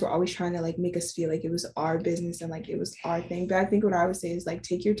our parents were always trying to like make us feel like it was our business and like it was our thing. But I think what I would say is like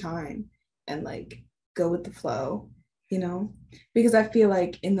take your time and like go with the flow, you know, because I feel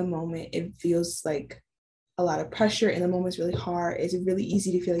like in the moment it feels like a lot of pressure. In the moment it's really hard. It's really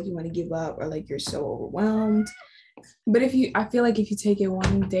easy to feel like you want to give up or like you're so overwhelmed. But I feel like if you take it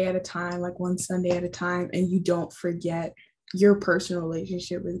one day at a time, like one Sunday at a time, and you don't forget your personal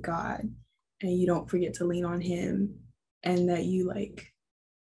relationship with God, and you don't forget to lean on him, and that you like,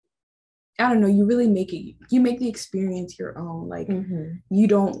 I don't know, you really make the experience your own. Like you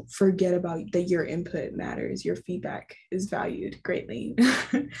don't forget about that your input matters, your feedback is valued greatly.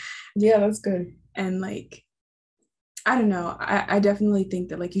 Yeah, that's good. And like, I don't know, I definitely think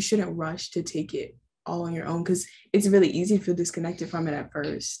that like you shouldn't rush to take it all on your own, because it's really easy to feel disconnected from it at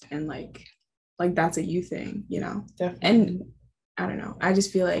first, and like that's a you thing, you know. Definitely. And I don't know, I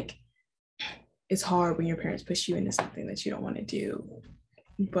just feel like it's hard when your parents push you into something that you don't want to do,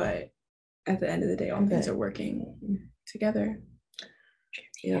 but at the end of the day all things are working together.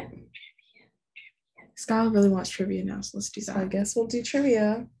 Yeah. Skylah really wants trivia now, so let's do that. So I guess we'll do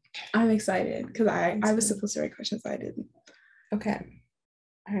trivia. I'm excited because I was supposed to write questions, I didn't. Okay.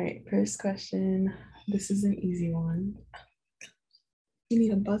 All right, first question. This is an easy one. You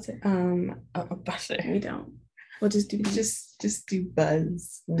need a buzzer. A buzzer. We don't. We'll just do just do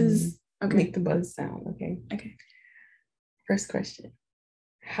buzz. Buzz. Okay. Make the buzz sound. Okay. First question.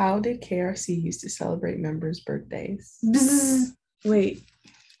 How did KRC used to celebrate members' birthdays? Bzz. Wait.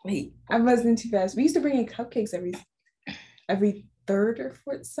 I buzzed too fast. We used to bring in cupcakes every third or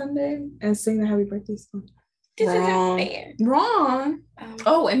fourth Sunday and sing the happy birthday song. Wrong.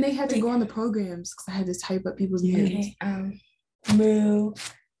 And they had to go on the programs because I had to type up people's names. Okay. Moo.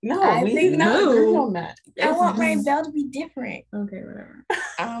 No, I think not agree on that. I want my bell to be different. Okay, whatever.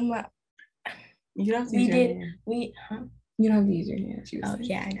 You don't have to use your hand. You don't have to use your hand.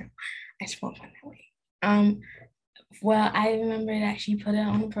 Yeah, I know. I just won't find that way. Well, I remember that she put it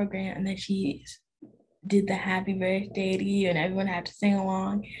on the program and then she did the happy birthday to you and everyone had to sing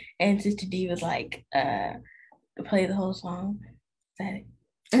along. And Sister D was like, play the whole song. Is that it?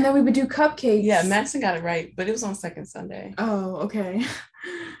 And then we would do cupcakes. Yeah, Madison got it right, but it was on second Sunday. Oh, okay.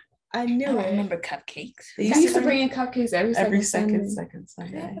 I knew I don't it. remember cupcakes. They used to bring in cupcakes every second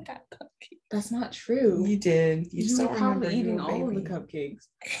Sunday. I forgot cupcakes. That's not true. You did. You just were don't remember probably eating all of the baby.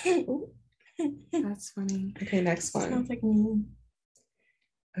 cupcakes. That's funny. Okay, next one. Sounds like me.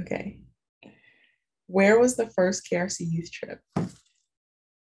 Okay. Where was the first KRC youth trip?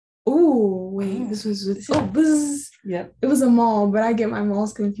 Oh, wait. This was with... Oh, buzz. Yep. It was a mall, but I get my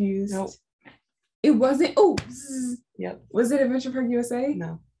malls confused. Nope. It wasn't... Oh, buzz. Yep. Was it Adventure Park USA?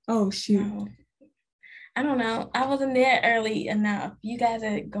 No. Oh, shoot. No. I don't know. I wasn't there early enough. You guys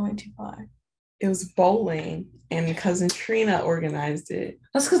are going too far. It was bowling, and cousin Trina organized it.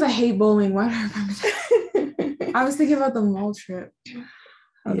 That's because I hate bowling. Why do I remember that? I was thinking about the mall trip.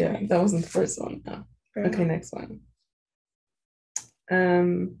 Okay. Yeah, that wasn't the first one. No. Okay, next one.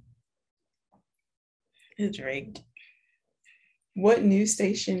 It's rigged. What news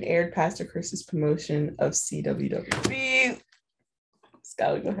station aired Pastor Chris's promotion of CWW?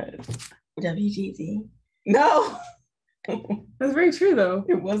 Skylah, go ahead. WGZ. No. That's very true, though.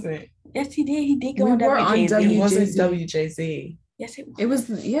 It wasn't. Yes, he did. He did go We on were on WJZ. It wasn't WJZ. Yes, it was. It was,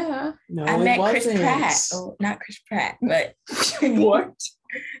 yeah. No, I it met wasn't. Chris Pratt. Oh, not Chris Pratt, but What?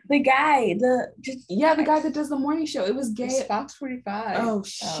 the guy. The guy that does the morning show. It was gay. It's Fox 45. Oh,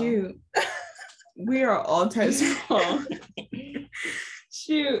 shoot. We are all types wrong.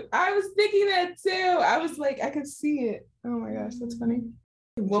 Shoot. I was thinking that too. I was like, I could see it. Oh my gosh, that's funny.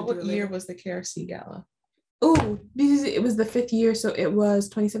 What year was the KRC Gala? Oh, because it was the 5th year, so it was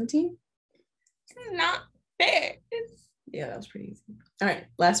 2017. Not fair. Yeah, that was pretty easy. All right,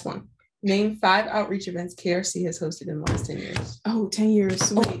 last one. Name 5 outreach events KRC has hosted in the last 10 years. Oh, 10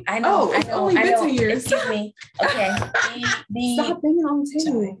 years. Wait. I know. Oh, it's only been 10 years. Excuse me. Okay. Stop banging on the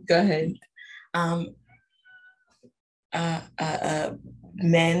table. Go ahead.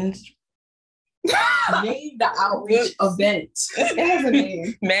 Men's. Name the outreach event. It has a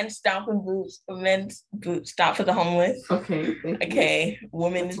name. Men's stomping boots. Men's boots stop for the homeless. Okay. Okay.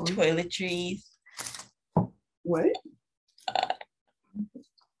 Women's toiletries. What?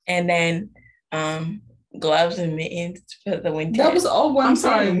 And then gloves and mittens for the winter. That was all one. I'm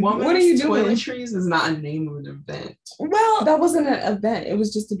sorry. What are you doing? Toiletries is not a name of an event. Well, that wasn't an event. It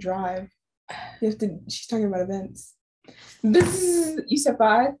was just a drive. You have to. She's talking about events. You said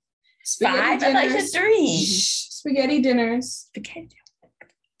 5. Spaghetti 5. Dinners. I thought you said 3. Spaghetti dinners.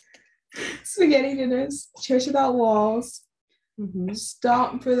 Spaghetti dinners. Church Without Walls. Mm-hmm.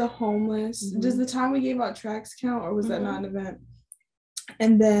 Stomp for the homeless. Mm-hmm. Does the time we gave out tracts count, or was that not an event?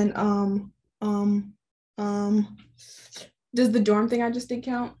 And then does the dorm thing I just did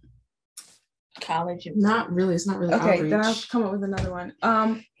count? College. Not really. It's not really okay, outreach. Then I'll come up with another one.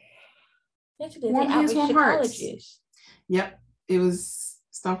 Warm Hands, Warm Hearts. Yep. It was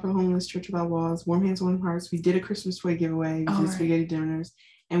Stop for the Homeless, Church Without Walls, Warm Hands, Warm Hearts. We did a Christmas toy giveaway. We did spaghetti dinners.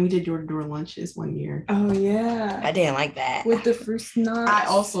 And we did door-to-door lunches one year. Oh, yeah. I didn't like that. With the fruit snacks. I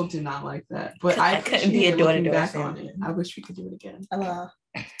also did not like that. But I couldn't be a door-to-door back on it. I wish we could do it again.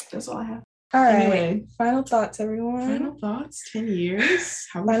 That's all I have. All right. Anyway, final thoughts, everyone. Final thoughts, 10 years.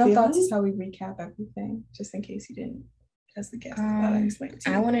 Final thoughts is how we recap everything, just in case you didn't, as the guest.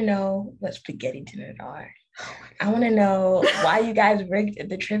 I want to know what spaghetti dinners are. I want to know why you guys rigged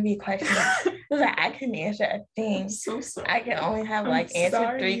the trivia question. It was like I couldn't answer a thing. I'm so sorry. I can only have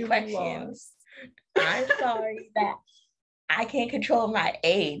answer 3 questions. I'm sorry that I can't control my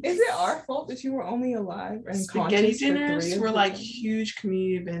age. Is it our fault that you were only alive and spaghetti dinners were like huge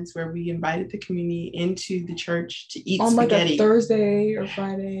community events where we invited the community into the church to eat on spaghetti. Like a Thursday or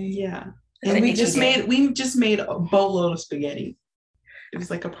Friday. Yeah. And we just made a boatload of spaghetti. It was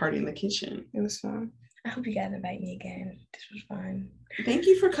like a party in the kitchen. It was fun. I hope you guys invite me again. This was fun. Thank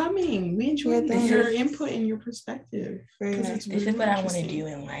you for coming. We enjoyed your input and your perspective. This is what I want to do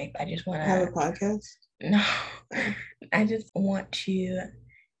in life. I just want to have a podcast. No, I just want to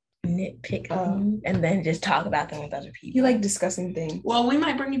nitpick them and then just talk about them with other people. You like discussing things. Well, we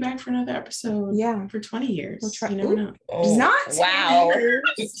might bring you back for another episode. Yeah, for 20 years. We'll try. You never know. Oh, not wow.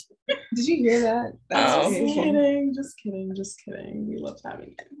 Did you hear that? That's Just kidding. We love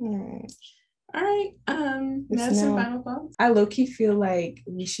having it. All right. That's some final thoughts. I low-key feel like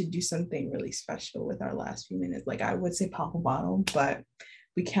we should do something really special with our last few minutes. Like I would say pop a bottle, but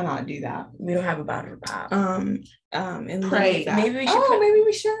we cannot do that. We don't have a bottle of pop. And pray. Maybe we should. Maybe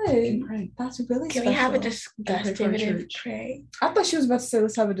we should. Pray. That's really Can special. we have a discussion? Pray. I thought she was about to say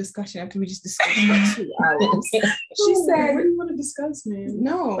let's have a discussion after we just discussed for 2 hours. She said, "What do you want to discuss, man?"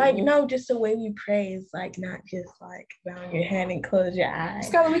 No, just the way we pray is like not just like bow your head and close your eyes.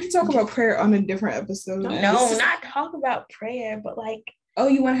 Skylah, we can talk about prayer on a different episode. No, not talk about prayer, but like. Oh,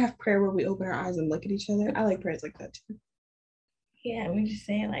 you want to have prayer where we open our eyes and look at each other? I like prayers like that too. Yeah, we're just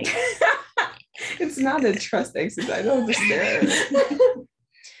saying like it's not a trust exercise. Don't understand.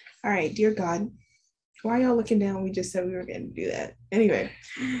 All right, dear God, why y'all looking down? We just said we were going to do that. Anyway,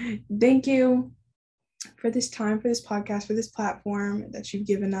 thank you for this time, for this podcast, for this platform that you've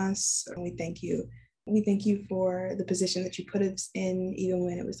given us. And we thank you. We thank you for the position that you put us in, even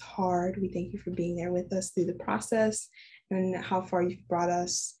when it was hard. We thank you for being there with us through the process and how far you've brought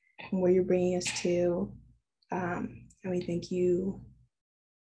us and where you're bringing us to. And we thank you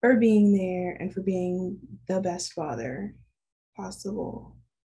for being there and for being the best father possible,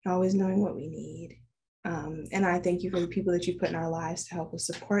 always knowing what we need. And I thank you for the people that you put in our lives to help us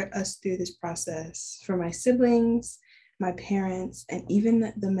support us through this process, for my siblings, my parents, and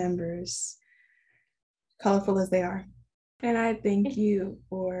even the members, colorful as they are. And I thank you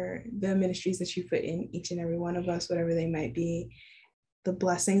for the ministries that you put in each and every one of us, whatever they might be, the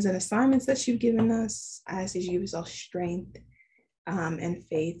blessings and assignments that you've given us. I ask that you give us all strength and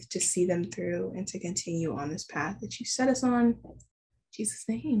faith to see them through and to continue on this path that you set us on. In Jesus'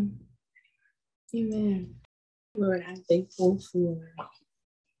 name. Amen. Lord, I'm thankful for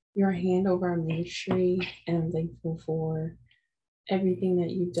your hand over our ministry, and I'm thankful for everything that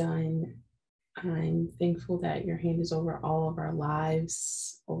you've done. I'm thankful that your hand is over all of our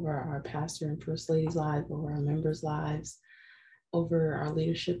lives, over our pastor and first lady's lives, over our members' lives, over our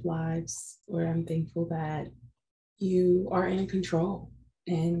leadership lives. Lord, I'm thankful that you are in control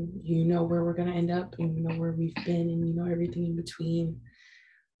and you know where we're going to end up, and you know where we've been, and you know everything in between.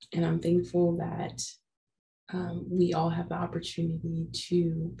 And I'm thankful that we all have the opportunity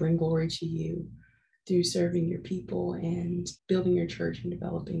to bring glory to you through serving your people and building your church and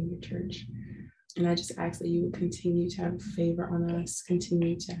developing your church. And I just ask that you would continue to have favor on us,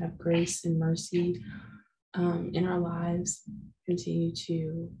 continue to have grace and mercy in our lives, continue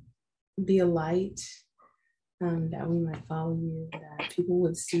to be a light that we might follow you, that people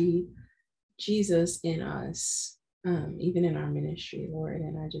would see Jesus in us, even in our ministry, Lord.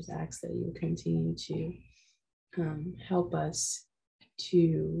 And I just ask that you would continue to help us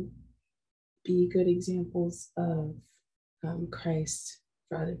to be good examples of Christ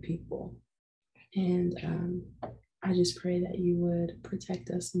for other people. And I just pray that you would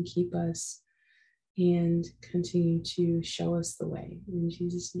protect us and keep us and continue to show us the way. In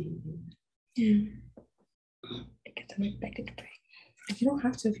Jesus' name, amen. I guess I'm expected to pray. You don't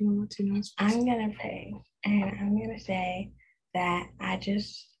have to if you don't want to. No, I'm going to pray, and I'm going to say that I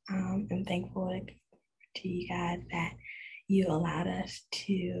just am thankful to you, God, that you allowed us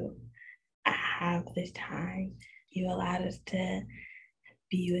to have this time. You allowed us to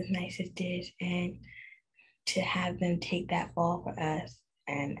be with my sisters and to have them take that fall for us.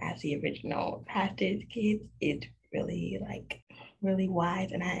 And as the original pastor's kids, it's really really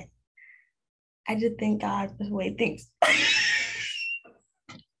wise. And I just thank God for the way things.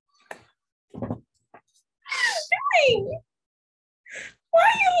 Why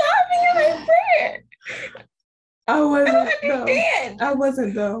are you laughing at my prayer? I wasn't. I don't understand. I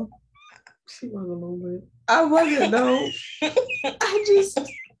wasn't though. She was a little bit. I wasn't though. I just.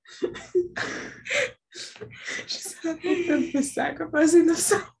 She said, I thank them for sacrificing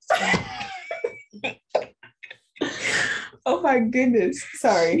themselves. Oh my goodness.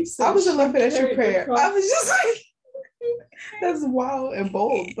 Sorry. So I wasn't laughing at your prayer. I was just like, that's wild and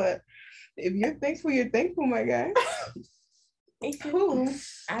bold, but if you're thankful, my guy. Cool.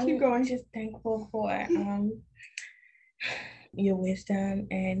 I'm just thankful for your wisdom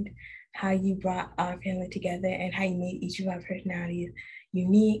and how you brought our family together and how you made each of our personalities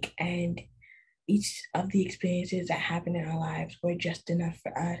unique, and each of the experiences that happen in our lives were just enough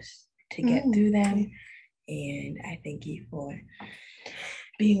for us to get through them. And I thank you for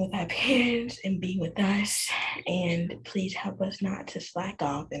being with our parents and being with us. And please help us not to slack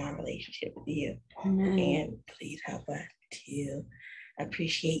off in our relationship with you. Amen. And please help us to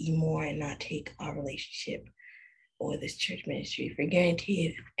appreciate you more and not take our relationship or this church ministry for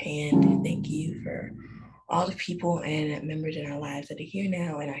granted. And thank you for all the people and members in our lives that are here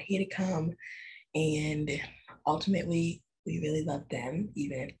now and are here to come. And ultimately, we really love them,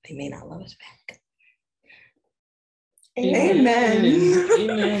 even if they may not love us back. Amen.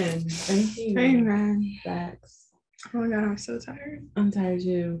 Amen. Thank you. Amen. Facts. Oh my God, I'm so tired. I'm tired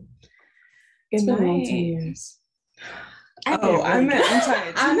too. Good night. 10 years. I'm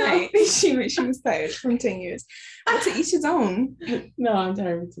tired. Tonight. She was tired from 10 years. But to each his own. No, I'm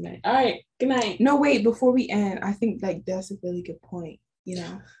tired of tonight. All right. Good night. No, wait, before we end, I think that's a really good point,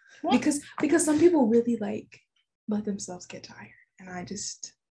 what? Because some people really let themselves get tired.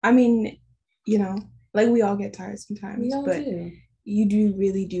 And we all get tired sometimes. We all but do. you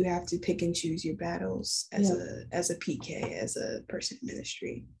really do have to pick and choose your battles as a PK, as a person in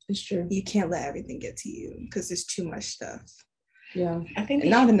ministry. It's true. You can't let everything get to you because there's too much stuff. Yeah, I think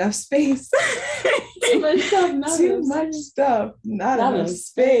not enough space. Too much stuff. Not enough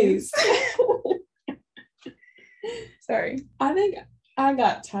space. Sorry. I think I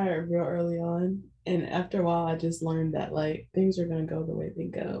got tired real early on, and after a while, I just learned that like things are gonna go the way they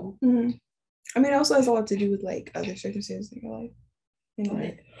go. Mm-hmm. I mean, it also has a lot to do with like other circumstances in your life.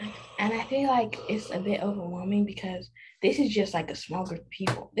 Right. And I feel like it's a bit overwhelming because this is just like a small group of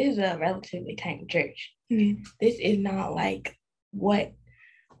people. This is a relatively tiny church. Mm-hmm. This is not like what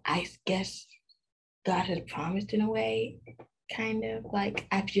I guess God has promised in a way, kind of. Like,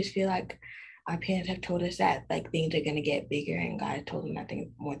 I just feel like our parents have told us that like things are going to get bigger, and God has told them that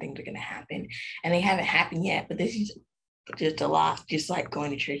more things are going to happen. And they haven't happened yet, but this is just a lot. Just like going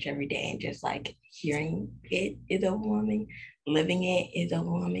to church every day and just like hearing it is overwhelming. Living it is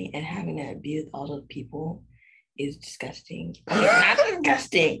overwhelming, and having to be with all those people is disgusting. I mean, not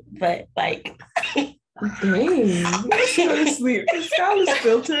disgusting, but like... Dang. Let's go to sleep. Skylah's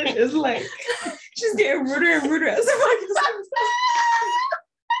filter is like, she's getting ruder and ruder as it's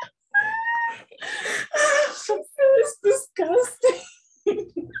disgusting.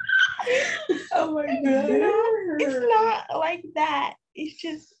 Oh my god. It's not like that. It's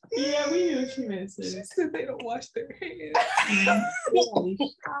just... Yeah, we knew what you meant. She said they don't wash their hands.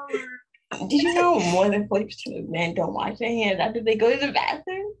 Did you know more than 40% of men don't wash their hands after they go to the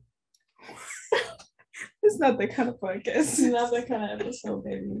bathroom? It's not that kind of podcast. It's not that kind of episode,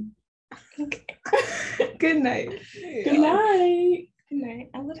 baby. Okay. Good night. Good night. Good night.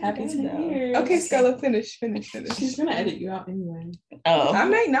 I was happy 10 years. Okay, Skylah, finish. She's gonna edit you out anyway. Oh. I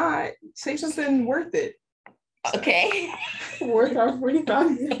may not. Say something worth it. Okay. Worth our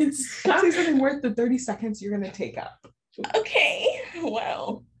 45 minutes. Say something worth the 30 seconds you're gonna take out. Okay.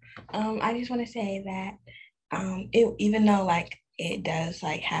 Well, I just want to say that even though like it does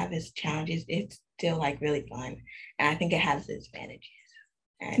like have its challenges, it's still like really fun, and I think it has its advantages,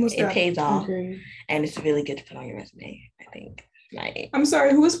 and it pays off, and it's really good to put on your resume. I think. I'm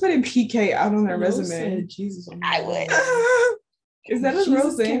sorry, who was putting PK out on their resume? Jesus, I would. Is that a real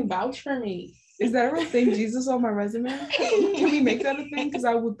thing? Can vouch for me. Is that a real thing? Jesus on my resume? Can we make that a thing? Because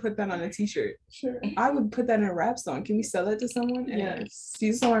I would put that on a t-shirt. Sure. I would put that in a rap song. Can we sell it to someone? Yes.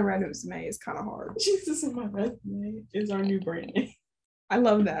 Jesus on my resume is kind of hard. Jesus on my resume is our new brand name. I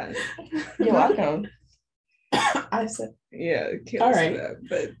love that. You're welcome. I said, yeah. All right. That,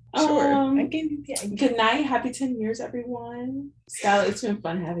 but sure. Good night. Happy 10 years, everyone. Skylah, it's been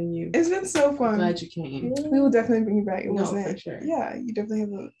fun having you. It's been so fun. I'm glad you came. We will definitely bring you back. For sure. Yeah, you definitely have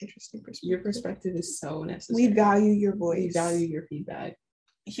an interesting perspective. Your perspective is so necessary. We value your voice. We value your feedback.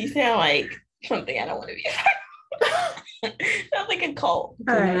 You sound like something I don't want to be a part of. Sounds like a cult.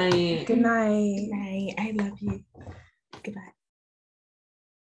 All right. Good night. Good night. I love you.